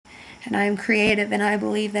and I am creative, and I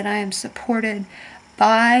believe that I am supported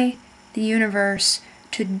by the universe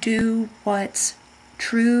to do what's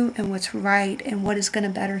true and what's right and what is going to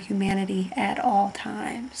better humanity at all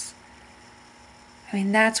times. I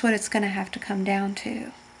mean, that's what it's going to have to come down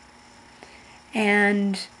to.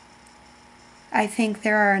 And I think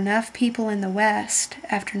there are enough people in the West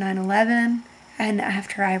after 9/11 and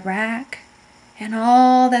after Iraq and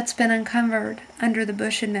all that's been uncovered under the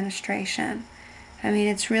Bush administration. I mean,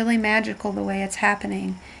 it's really magical the way it's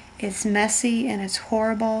happening. It's messy and it's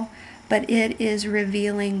horrible, but it is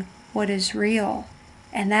revealing what is real.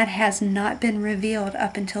 And that has not been revealed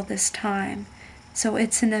up until this time. So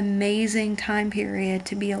it's an amazing time period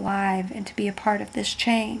to be alive and to be a part of this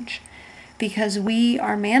change, because we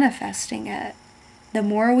are manifesting it. The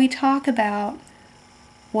more we talk about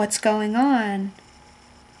what's going on,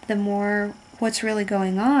 the more what's really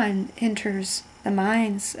going on enters the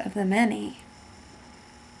minds of the many.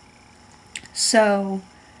 So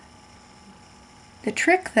the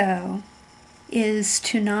trick, though, is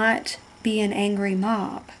to not be an angry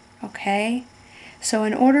mob, okay? So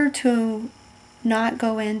in order to not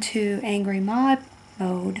go into angry mob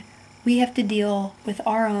mode, we have to deal with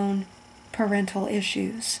our own parental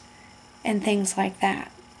issues and things like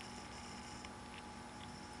that.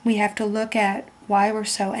 We have to look at why we're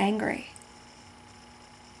so angry,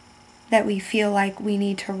 that we feel like we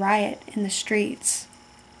need to riot in the streets.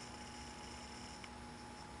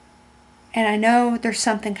 And I know there's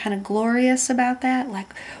something kind of glorious about that,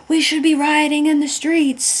 like, we should be rioting in the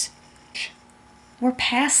streets. We're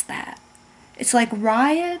past that. It's like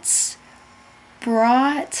riots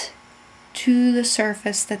brought to the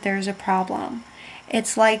surface that there's a problem.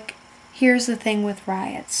 It's like, here's the thing with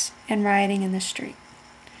riots and rioting in the street.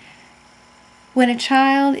 When a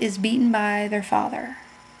child is beaten by their father,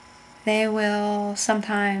 they will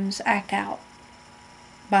sometimes act out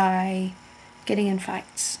by getting in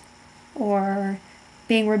fights or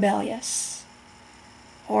being rebellious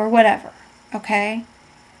or whatever, okay?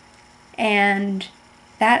 And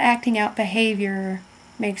that acting out behavior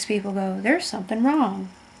makes people go, there's something wrong.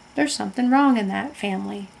 There's something wrong in that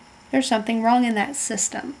family. There's something wrong in that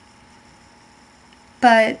system.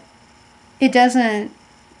 But it doesn't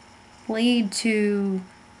lead to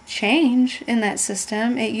change in that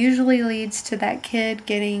system. It usually leads to that kid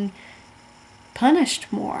getting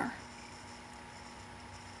punished more.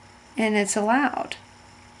 And it's allowed.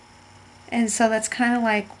 And so that's kind of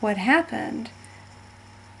like what happened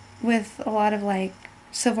with a lot of like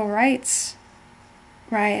civil rights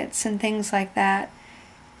riots and things like that.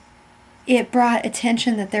 It brought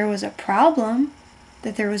attention that there was a problem,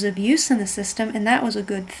 that there was abuse in the system, and that was a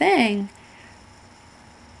good thing.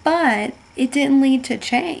 But it didn't lead to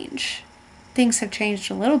change. Things have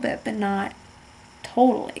changed a little bit, but not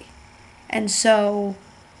totally. And so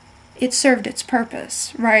it served its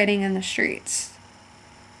purpose, rioting in the streets.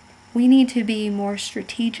 We need to be more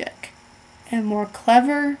strategic and more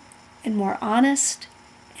clever and more honest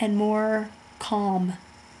and more calm.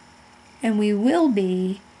 And we will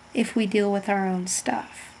be if we deal with our own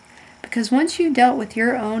stuff. Because once you've dealt with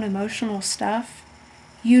your own emotional stuff,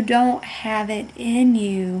 you don't have it in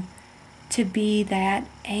you to be that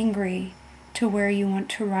angry to where you want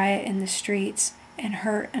to riot in the streets and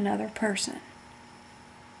hurt another person.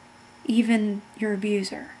 Even your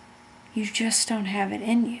abuser. You just don't have it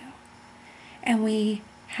in you. And we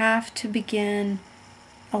have to begin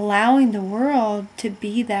allowing the world to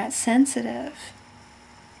be that sensitive.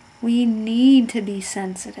 We need to be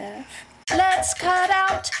sensitive. Let's cut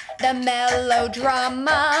out the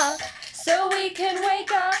melodrama so we can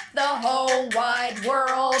wake up the whole wide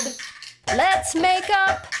world. Let's make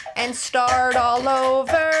up and start all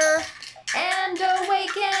over and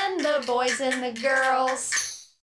awaken the boys and the girls.